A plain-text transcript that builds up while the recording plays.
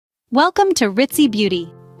Welcome to Ritzy Beauty.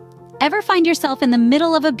 Ever find yourself in the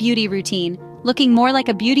middle of a beauty routine, looking more like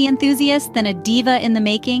a beauty enthusiast than a diva in the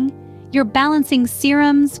making? You're balancing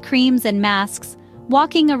serums, creams, and masks,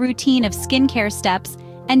 walking a routine of skincare steps,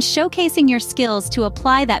 and showcasing your skills to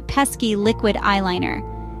apply that pesky liquid eyeliner.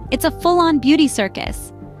 It's a full-on beauty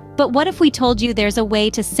circus. But what if we told you there's a way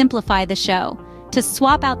to simplify the show, to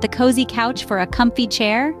swap out the cozy couch for a comfy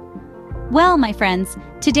chair? Well, my friends,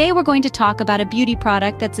 today we're going to talk about a beauty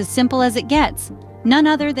product that's as simple as it gets, none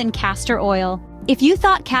other than castor oil. If you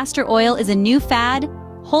thought castor oil is a new fad,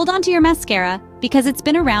 hold on to your mascara because it's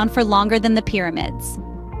been around for longer than the pyramids.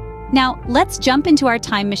 Now, let's jump into our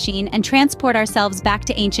time machine and transport ourselves back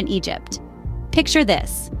to ancient Egypt. Picture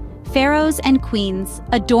this: pharaohs and queens,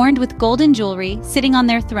 adorned with golden jewelry, sitting on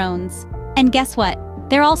their thrones. And guess what?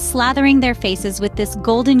 They're all slathering their faces with this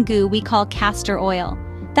golden goo we call castor oil.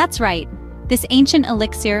 That's right. This ancient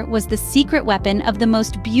elixir was the secret weapon of the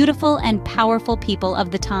most beautiful and powerful people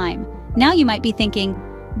of the time. Now you might be thinking,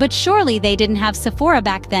 but surely they didn't have Sephora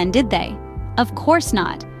back then, did they? Of course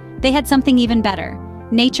not. They had something even better: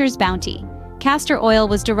 nature's bounty. Castor oil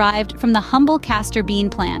was derived from the humble castor bean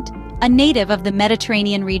plant, a native of the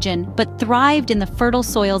Mediterranean region, but thrived in the fertile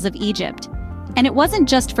soils of Egypt. And it wasn't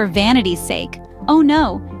just for vanity's sake. Oh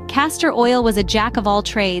no, castor oil was a jack of all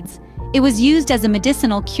trades. It was used as a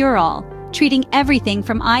medicinal cure-all, treating everything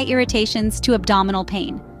from eye irritations to abdominal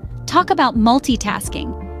pain. Talk about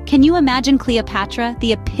multitasking. Can you imagine Cleopatra,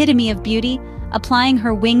 the epitome of beauty, applying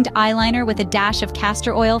her winged eyeliner with a dash of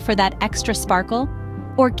castor oil for that extra sparkle?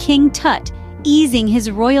 Or King Tut, easing his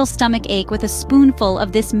royal stomach ache with a spoonful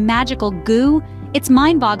of this magical goo? It's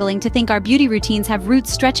mind-boggling to think our beauty routines have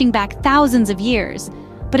roots stretching back thousands of years.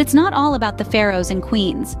 But it's not all about the pharaohs and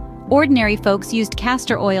queens. Ordinary folks used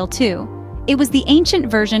castor oil too. It was the ancient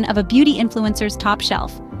version of a beauty influencer's top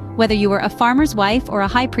shelf. Whether you were a farmer's wife or a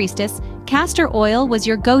high priestess, castor oil was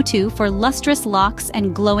your go-to for lustrous locks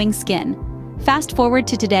and glowing skin. Fast forward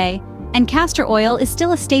to today, and castor oil is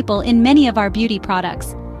still a staple in many of our beauty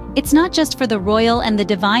products. It's not just for the royal and the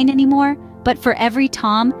divine anymore, but for every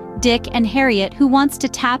Tom, Dick, and Harriet who wants to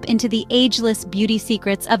tap into the ageless beauty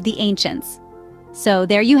secrets of the ancients. So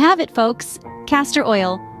there you have it, folks. Castor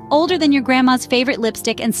oil, older than your grandma's favorite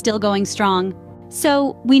lipstick and still going strong.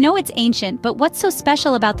 So, we know it's ancient, but what's so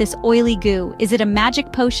special about this oily goo? Is it a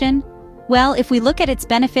magic potion? Well, if we look at its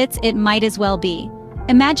benefits, it might as well be.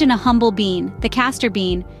 Imagine a humble bean, the castor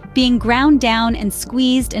bean, being ground down and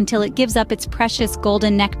squeezed until it gives up its precious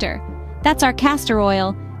golden nectar. That's our castor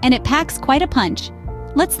oil, and it packs quite a punch.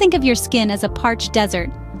 Let's think of your skin as a parched desert,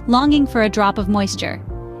 longing for a drop of moisture.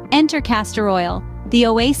 Enter castor oil, the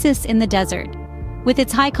oasis in the desert. With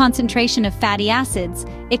its high concentration of fatty acids,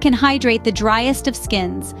 it can hydrate the driest of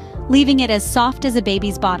skins, leaving it as soft as a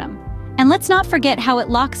baby's bottom. And let's not forget how it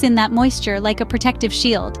locks in that moisture like a protective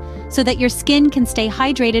shield, so that your skin can stay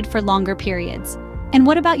hydrated for longer periods. And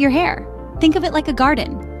what about your hair? Think of it like a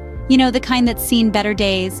garden. You know, the kind that's seen better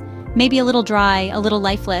days, maybe a little dry, a little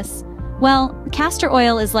lifeless. Well, castor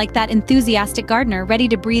oil is like that enthusiastic gardener ready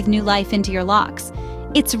to breathe new life into your locks.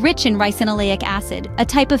 It's rich in ricinoleic acid, a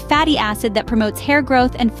type of fatty acid that promotes hair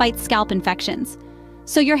growth and fights scalp infections.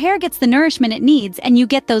 So your hair gets the nourishment it needs and you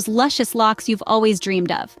get those luscious locks you've always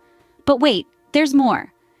dreamed of. But wait, there's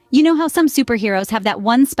more. You know how some superheroes have that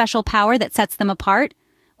one special power that sets them apart?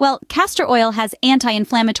 Well, castor oil has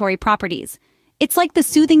anti-inflammatory properties. It's like the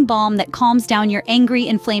soothing balm that calms down your angry,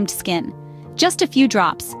 inflamed skin. Just a few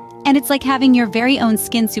drops, and it's like having your very own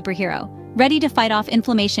skin superhero, ready to fight off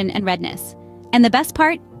inflammation and redness. And the best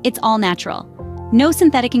part? It's all natural. No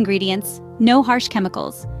synthetic ingredients, no harsh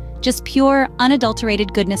chemicals, just pure,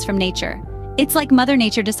 unadulterated goodness from nature. It's like Mother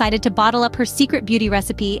Nature decided to bottle up her secret beauty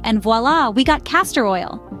recipe and voila, we got castor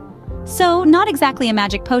oil. So, not exactly a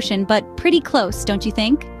magic potion, but pretty close, don't you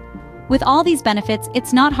think? With all these benefits,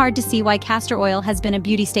 it's not hard to see why castor oil has been a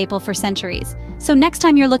beauty staple for centuries. So next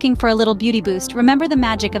time you're looking for a little beauty boost, remember the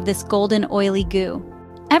magic of this golden, oily goo.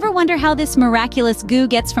 Ever wonder how this miraculous goo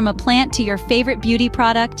gets from a plant to your favorite beauty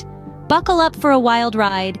product? Buckle up for a wild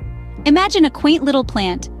ride. Imagine a quaint little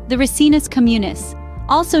plant, the Ricinus communis,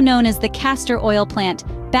 also known as the castor oil plant,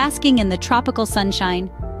 basking in the tropical sunshine.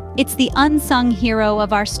 It's the unsung hero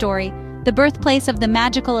of our story, the birthplace of the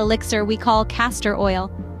magical elixir we call castor oil.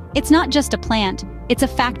 It's not just a plant, it's a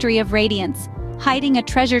factory of radiance, hiding a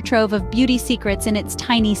treasure trove of beauty secrets in its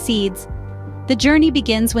tiny seeds. The journey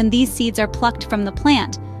begins when these seeds are plucked from the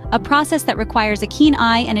plant, a process that requires a keen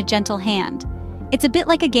eye and a gentle hand. It's a bit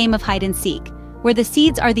like a game of hide and seek, where the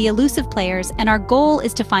seeds are the elusive players and our goal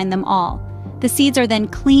is to find them all. The seeds are then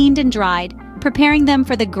cleaned and dried, preparing them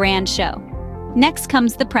for the grand show. Next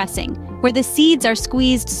comes the pressing, where the seeds are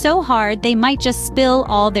squeezed so hard they might just spill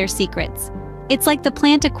all their secrets. It's like the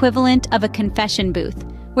plant equivalent of a confession booth,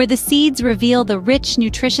 where the seeds reveal the rich,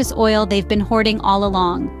 nutritious oil they've been hoarding all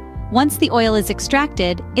along. Once the oil is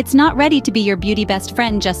extracted, it's not ready to be your beauty best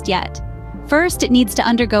friend just yet. First, it needs to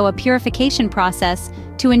undergo a purification process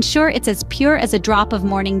to ensure it's as pure as a drop of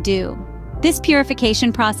morning dew. This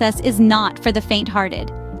purification process is not for the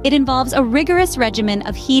faint-hearted. It involves a rigorous regimen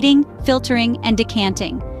of heating, filtering, and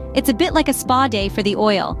decanting. It's a bit like a spa day for the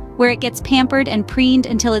oil, where it gets pampered and preened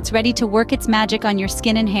until it's ready to work its magic on your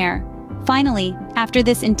skin and hair. Finally, after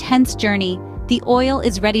this intense journey, the oil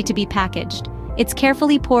is ready to be packaged. It's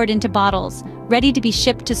carefully poured into bottles, ready to be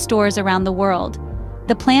shipped to stores around the world.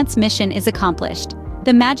 The plant's mission is accomplished.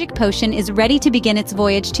 The magic potion is ready to begin its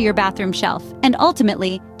voyage to your bathroom shelf, and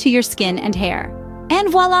ultimately, to your skin and hair. And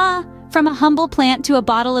voila! From a humble plant to a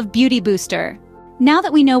bottle of beauty booster. Now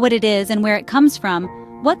that we know what it is and where it comes from,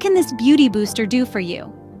 what can this beauty booster do for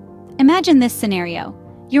you? Imagine this scenario.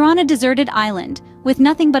 You're on a deserted island, with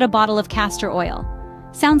nothing but a bottle of castor oil.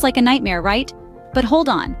 Sounds like a nightmare, right? But hold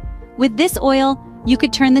on. With this oil, you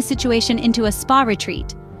could turn the situation into a spa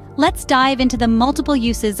retreat. Let's dive into the multiple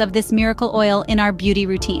uses of this miracle oil in our beauty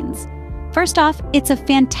routines. First off, it's a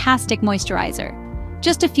fantastic moisturizer.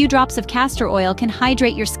 Just a few drops of castor oil can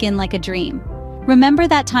hydrate your skin like a dream. Remember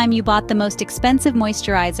that time you bought the most expensive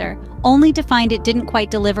moisturizer, only to find it didn't quite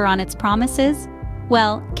deliver on its promises?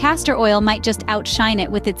 Well, castor oil might just outshine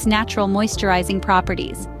it with its natural moisturizing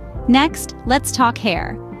properties. Next, let's talk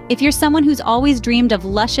hair. If you're someone who's always dreamed of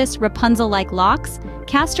luscious, Rapunzel-like locks,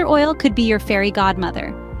 castor oil could be your fairy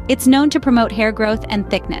godmother. It's known to promote hair growth and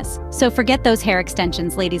thickness, so forget those hair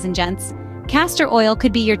extensions, ladies and gents. Castor oil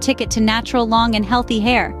could be your ticket to natural, long, and healthy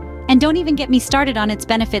hair. And don't even get me started on its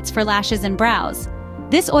benefits for lashes and brows.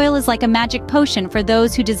 This oil is like a magic potion for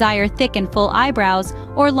those who desire thick and full eyebrows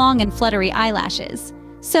or long and fluttery eyelashes.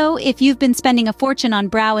 So, if you've been spending a fortune on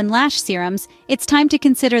brow and lash serums, it's time to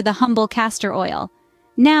consider the humble castor oil.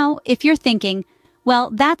 Now, if you're thinking,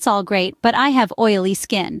 well, that's all great, but I have oily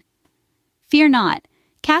skin. Fear not.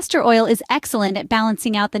 Castor oil is excellent at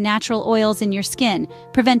balancing out the natural oils in your skin,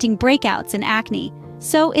 preventing breakouts and acne.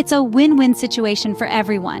 So it's a win-win situation for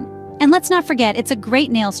everyone. And let's not forget, it's a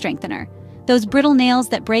great nail strengthener. Those brittle nails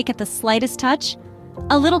that break at the slightest touch?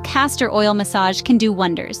 A little castor oil massage can do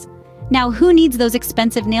wonders. Now, who needs those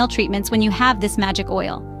expensive nail treatments when you have this magic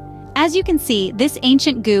oil? As you can see, this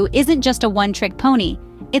ancient goo isn't just a one-trick pony.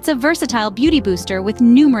 It's a versatile beauty booster with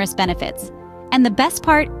numerous benefits. And the best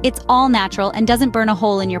part, it's all natural and doesn't burn a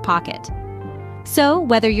hole in your pocket. So,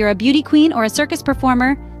 whether you're a beauty queen or a circus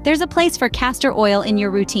performer, there's a place for castor oil in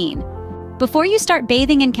your routine. Before you start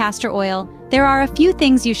bathing in castor oil, there are a few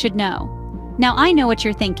things you should know. Now, I know what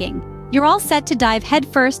you're thinking. You're all set to dive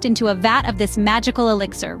headfirst into a vat of this magical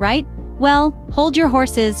elixir, right? Well, hold your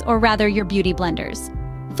horses, or rather your beauty blenders.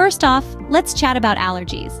 First off, let's chat about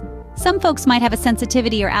allergies. Some folks might have a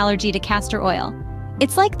sensitivity or allergy to castor oil.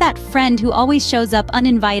 It's like that friend who always shows up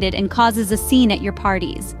uninvited and causes a scene at your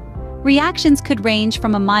parties. Reactions could range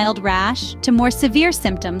from a mild rash to more severe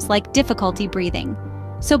symptoms like difficulty breathing.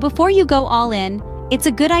 So before you go all in, it's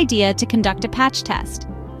a good idea to conduct a patch test.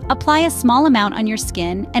 Apply a small amount on your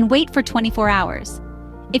skin and wait for 24 hours.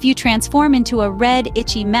 If you transform into a red,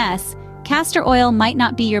 itchy mess, castor oil might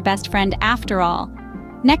not be your best friend after all.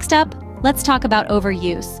 Next up, let's talk about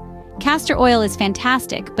overuse. Castor oil is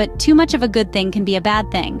fantastic, but too much of a good thing can be a bad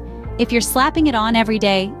thing. If you're slapping it on every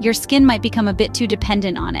day, your skin might become a bit too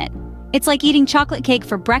dependent on it. It's like eating chocolate cake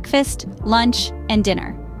for breakfast, lunch, and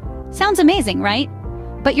dinner. Sounds amazing, right?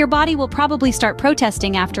 But your body will probably start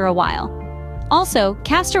protesting after a while. Also,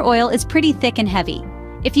 castor oil is pretty thick and heavy.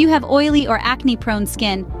 If you have oily or acne-prone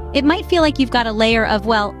skin, it might feel like you've got a layer of,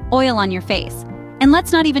 well, oil on your face. And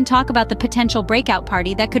let's not even talk about the potential breakout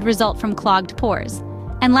party that could result from clogged pores.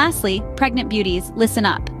 And lastly, pregnant beauties, listen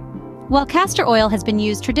up. While castor oil has been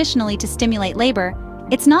used traditionally to stimulate labor,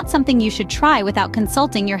 it's not something you should try without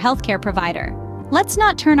consulting your healthcare provider. Let's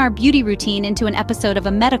not turn our beauty routine into an episode of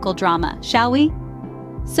a medical drama, shall we?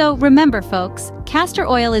 So remember, folks, castor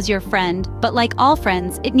oil is your friend, but like all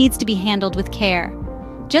friends, it needs to be handled with care.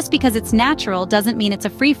 Just because it's natural doesn't mean it's a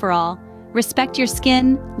free-for-all. Respect your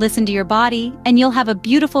skin, listen to your body, and you'll have a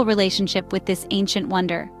beautiful relationship with this ancient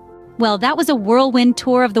wonder. Well, that was a whirlwind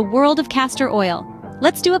tour of the world of castor oil.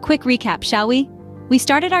 Let's do a quick recap, shall we? We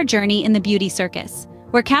started our journey in the beauty circus,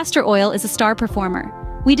 where castor oil is a star performer.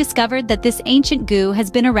 We discovered that this ancient goo has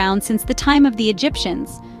been around since the time of the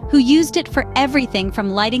Egyptians, who used it for everything from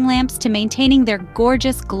lighting lamps to maintaining their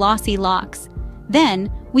gorgeous, glossy locks.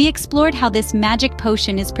 Then, we explored how this magic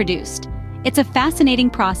potion is produced. It's a fascinating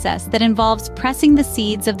process that involves pressing the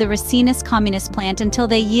seeds of the Ricinus communis plant until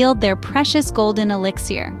they yield their precious golden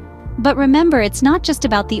elixir. But remember, it's not just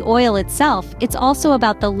about the oil itself, it's also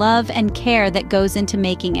about the love and care that goes into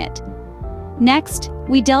making it. Next,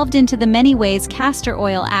 we delved into the many ways castor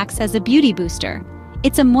oil acts as a beauty booster.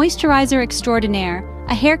 It's a moisturizer extraordinaire,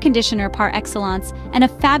 a hair conditioner par excellence, and a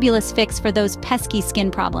fabulous fix for those pesky skin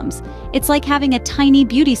problems. It's like having a tiny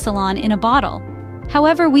beauty salon in a bottle.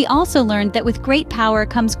 However, we also learned that with great power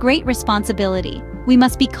comes great responsibility. We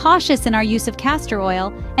must be cautious in our use of castor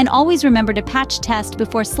oil and always remember to patch test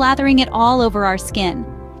before slathering it all over our skin.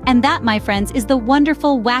 And that, my friends, is the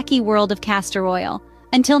wonderful, wacky world of castor oil.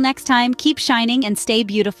 Until next time, keep shining and stay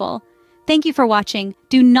beautiful. Thank you for watching.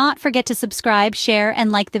 Do not forget to subscribe, share,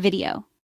 and like the video.